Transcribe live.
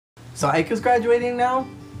So Aika's graduating now?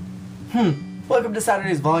 Welcome to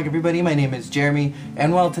Saturday's vlog, everybody. My name is Jeremy,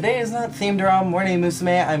 and while today is not themed around Morning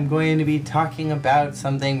Musume, I'm going to be talking about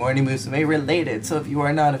something Morning Musume related. So if you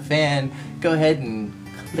are not a fan, go ahead and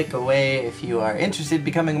click away. If you are interested in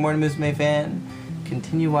becoming a Morning Musume fan,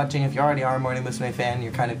 continue watching. If you already are a Morning Musume fan,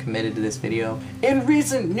 you're kind of committed to this video. In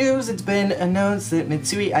recent news, it's been announced that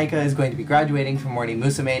Mitsui Aika is going to be graduating from Morning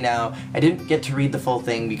Musume now. I didn't get to read the full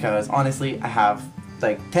thing because honestly, I have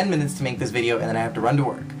like 10 minutes to make this video and then I have to run to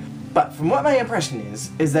work. But from what my impression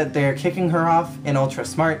is that they're kicking her off in Ultra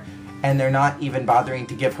Smart and they're not even bothering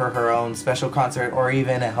to give her her own special concert or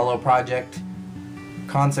even a Hello Project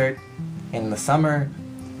concert in the summer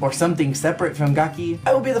or something separate from Gaki.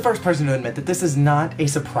 I will be the first person to admit that this is not a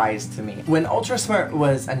surprise to me. When Ultra Smart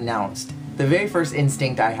was announced, the very first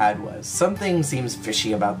instinct I had was, something seems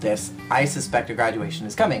fishy about this. I suspect a graduation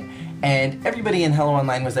is coming. And everybody in Hello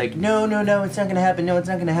Online was like, no, it's not gonna happen, no, it's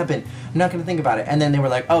not gonna happen. I'm not gonna think about it. And then they were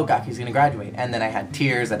like, oh, Gaki's gonna graduate. And then I had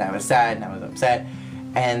tears, and I was sad, and I was upset.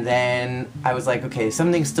 And then I was like, okay,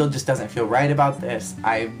 something still just doesn't feel right about this.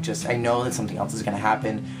 I know that something else is gonna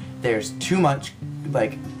happen. There's too much,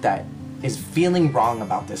 like, that is feeling wrong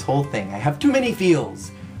about this whole thing. I have too many feels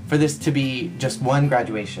for this to be just one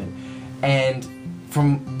graduation. And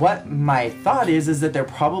from what my thought is that they're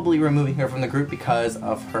probably removing her from the group because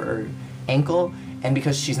of her ankle and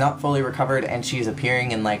because she's not fully recovered and she's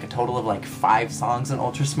appearing in like a total of like 5 songs in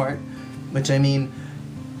Ultra Smart, which I mean,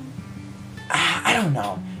 I don't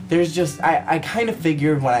know. There's just, I kind of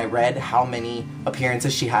figured when I read how many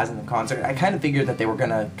appearances she has in the concert, I kind of figured that they were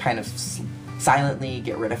gonna kind of silently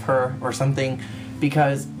get rid of her or something,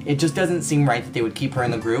 because it just doesn't seem right that they would keep her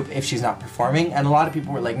in the group if she's not performing. And a lot of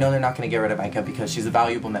people were like, no, they're not going to get rid of Aika because she's a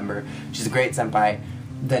valuable member, she's a great senpai,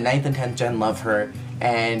 the 9th and 10th gen love her,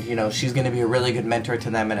 and you know, she's going to be a really good mentor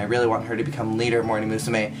to them, and I really want her to become leader of Morning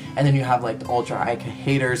Musume. And then you have like the Ultra Aika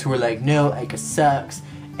haters who are like, no, Aika sucks,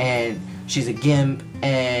 and she's a gimp,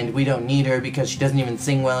 and we don't need her because she doesn't even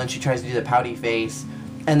sing well and she tries to do the pouty face.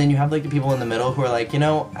 And then you have like the people in the middle who are like, you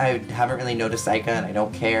know, I haven't really noticed Aika and I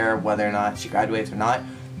don't care whether or not she graduates or not,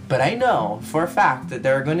 but I know for a fact that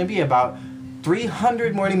there are going to be about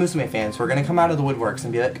 300 Morning Musume fans who are going to come out of the woodworks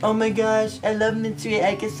and be like, oh my gosh, I love Mitsui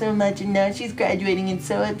Aika so much and now she's graduating and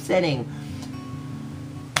so upsetting.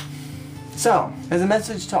 So, as a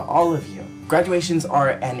message to all of you, graduations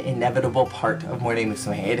are an inevitable part of Morning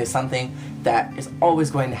Musume. It is something that is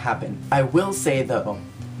always going to happen. I will say though,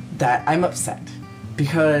 that I'm upset.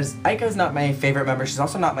 Because Aika is not my favorite member, she's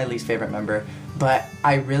also not my least favorite member, but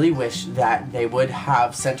I really wish that they would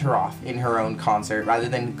have sent her off in her own concert rather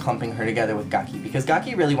than clumping her together with Gaki, because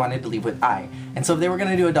Gaki really wanted to leave with Ai. And so if they were going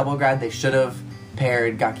to do a double grad, they should have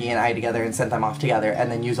paired Gaki and Ai together and sent them off together, and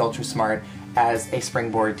then use Ultra Smart as a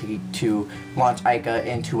springboard to launch Aika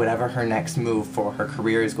into whatever her next move for her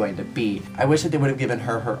career is going to be. I wish that they would have given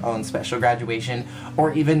her her own special graduation,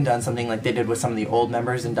 or even done something like they did with some of the old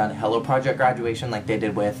members and done a Hello Project graduation like they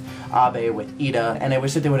did with Abe, with Ida, and I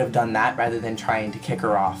wish that they would have done that rather than trying to kick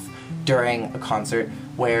her off during a concert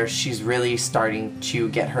where she's really starting to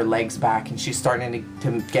get her legs back and she's starting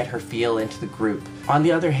to get her feel into the group. On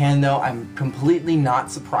the other hand though, I'm completely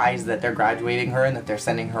not surprised that they're graduating her and that they're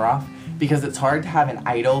sending her off, because it's hard to have an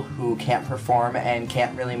idol who can't perform and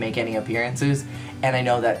can't really make any appearances, and I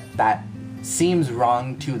know that that seems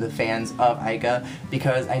wrong to the fans of Aika,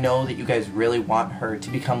 because I know that you guys really want her to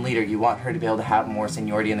become leader, you want her to be able to have more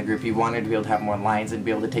seniority in the group, you want her to be able to have more lines and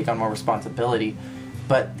be able to take on more responsibility,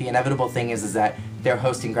 but the inevitable thing is that they're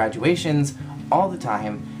hosting graduations all the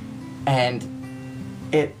time, and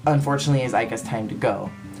it unfortunately is Aika's time to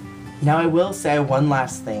go. Now I will say one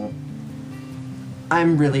last thing.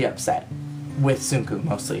 I'm really upset with Sunku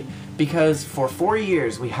mostly, because for 4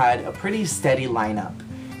 years we had a pretty steady lineup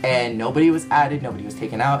and nobody was added, nobody was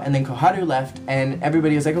taken out, and then Koharu left and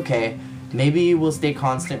everybody was like, okay, maybe we'll stay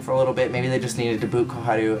constant for a little bit, maybe they just needed to boot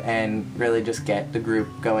Koharu and really just get the group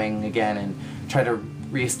going again and try to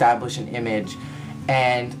reestablish an image,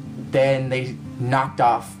 and then they knocked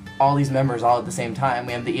off all these members all at the same time.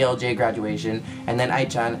 We have the ELJ graduation, and then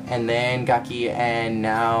Ai-chan, and then Gaki, and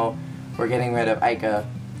now we're getting rid of Aika,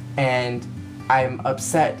 and I'm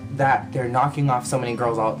upset that they're knocking off so many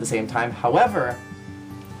girls all at the same time. However,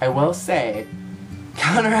 I will say,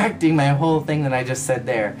 counteracting my whole thing that I just said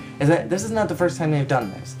there, is that this is not the first time they've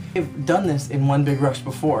done this. They've done this in one big rush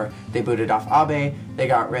before. They booted off Abe, they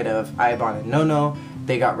got rid of Aibon and Nono,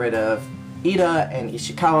 they got rid of Ida and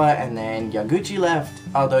Ishikawa, and then Yaguchi left,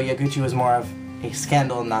 although Yaguchi was more of a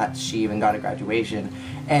scandal, not she even got a graduation.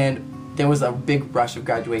 And there was a big rush of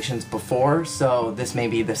graduations before, so this may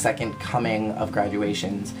be the second coming of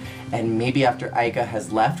graduations. And maybe after Aika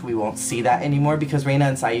has left, we won't see that anymore, because Reina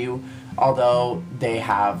and Sayu, although they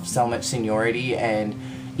have so much seniority, and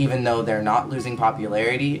even though they're not losing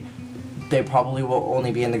popularity, they probably will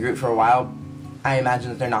only be in the group for a while. I imagine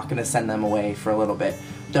that they're not going to send them away for a little bit.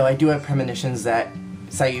 Though I do have premonitions that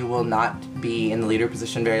Sayu will not be in the leader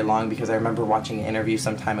position very long, because I remember watching an interview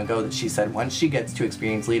some time ago that she said once she gets to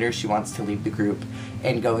experience leader, she wants to leave the group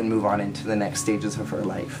and go and move on into the next stages of her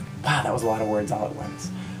life. Wow, that was a lot of words all at once.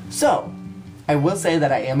 So, I will say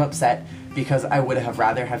that I am upset, because I would have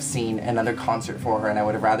rather have seen another concert for her, and I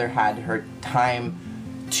would have rather had her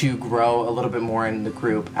time to grow a little bit more in the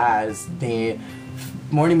group as the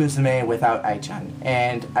Morning Musume without Ai-chan.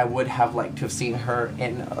 And I would have liked to have seen her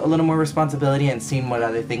in a little more responsibility and seen what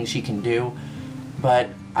other things she can do. But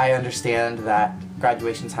I understand that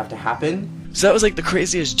graduations have to happen. So that was like the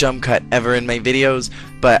craziest jump cut ever in my videos,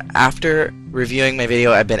 but after reviewing my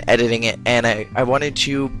video, I've been editing it, and I wanted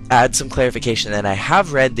to add some clarification, and I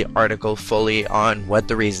have read the article fully on what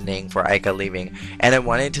the reasoning for Aika leaving, and I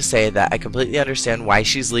wanted to say that I completely understand why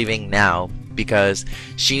she's leaving now, because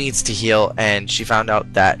she needs to heal, and she found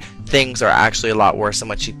out that things are actually a lot worse than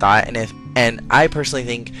what she thought, and I personally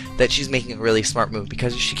think that she's making a really smart move,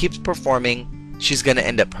 because if she keeps performing, she's going to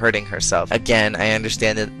end up hurting herself. Again, I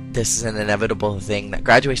understand that this is an inevitable thing, that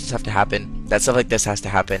graduations have to happen, that stuff like this has to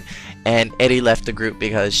happen, and Eddie left the group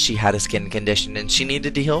because she had a skin condition and she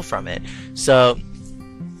needed to heal from it. So,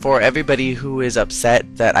 for everybody who is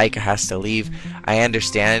upset that Aika has to leave, I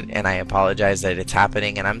understand and I apologize that it's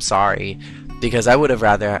happening, and I'm sorry, because I would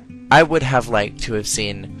have liked to have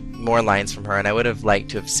seen more lines from her, and I would have liked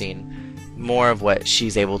to have seen more of what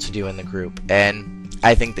she's able to do in the group, and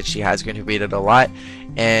I think that she has contributed a lot,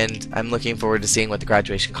 and I'm looking forward to seeing what the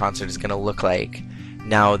graduation concert is going to look like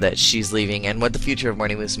now that she's leaving, and what the future of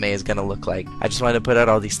Morning Musume is going to look like. I just wanted to put out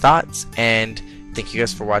all these thoughts, and thank you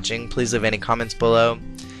guys for watching. Please leave any comments below,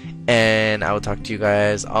 and I will talk to you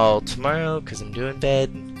guys all tomorrow, because I'm doing bed,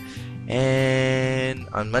 and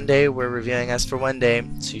on Monday we're reviewing As for One Day,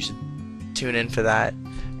 so you should tune in for that.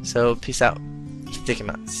 So peace out.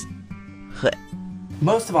 Itadakimasu.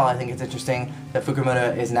 Most of all, I think it's interesting that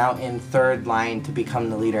Fukumura is now in third line to become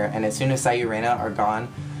the leader, and as soon as Sayu Reina are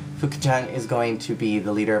gone, Fuku-chan is going to be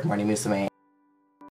the leader of Morning Musume.